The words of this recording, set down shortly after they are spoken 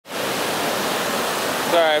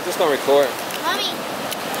Alright, I'm just gonna record. Mommy,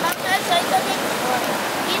 Mom, can I say something?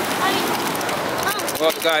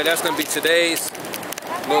 Well, guys, that's gonna be today's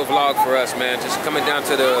little vlog for us, man. Just coming down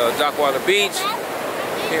to the Dockweiler Beach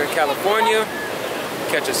here in California.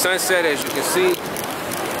 Catch a sunset, as you can see.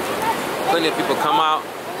 Plenty of people come out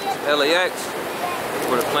to LAX,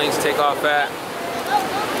 where the planes take off at.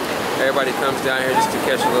 Everybody comes down here just to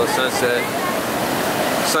catch a little sunset.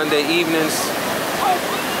 Sunday evenings,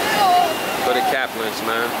 go to Kaplan's,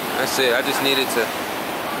 man. That's it. I just needed to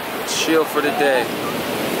chill for the day.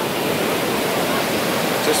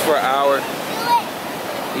 Just for an hour.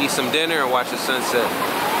 Eat some dinner and watch the sunset.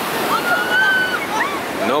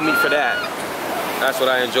 No meat for that. That's what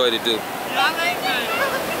I enjoy to do.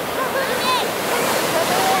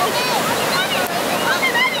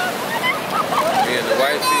 Me and the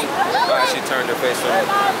wifey. Oh, she turned her face on me.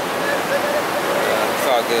 It's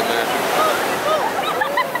all good, man.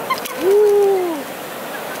 Woo!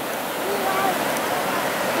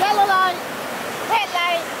 Yellow light, red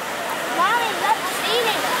light. Mommy, let's eat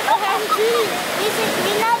it. Okay, this is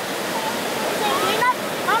green up. This is green up.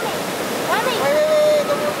 Mommy, Mommy. Wait,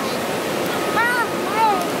 don't move me. Mom,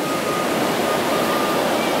 hey.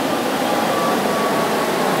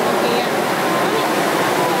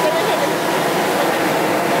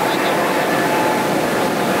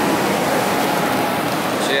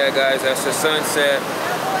 Yeah, guys, that's the sunset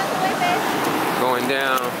going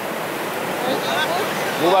down.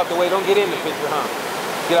 Move out the way. Don't get in the picture, huh?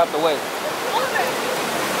 Get out the way.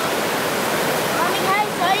 Mommy, can I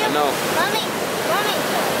show you? No. Mommy, Mommy,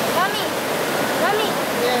 Mommy, Mommy.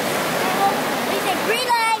 Yes. There's a green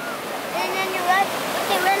light, and then the red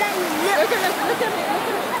light.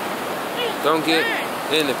 Don't get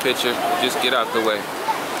in the picture. Just get out the way.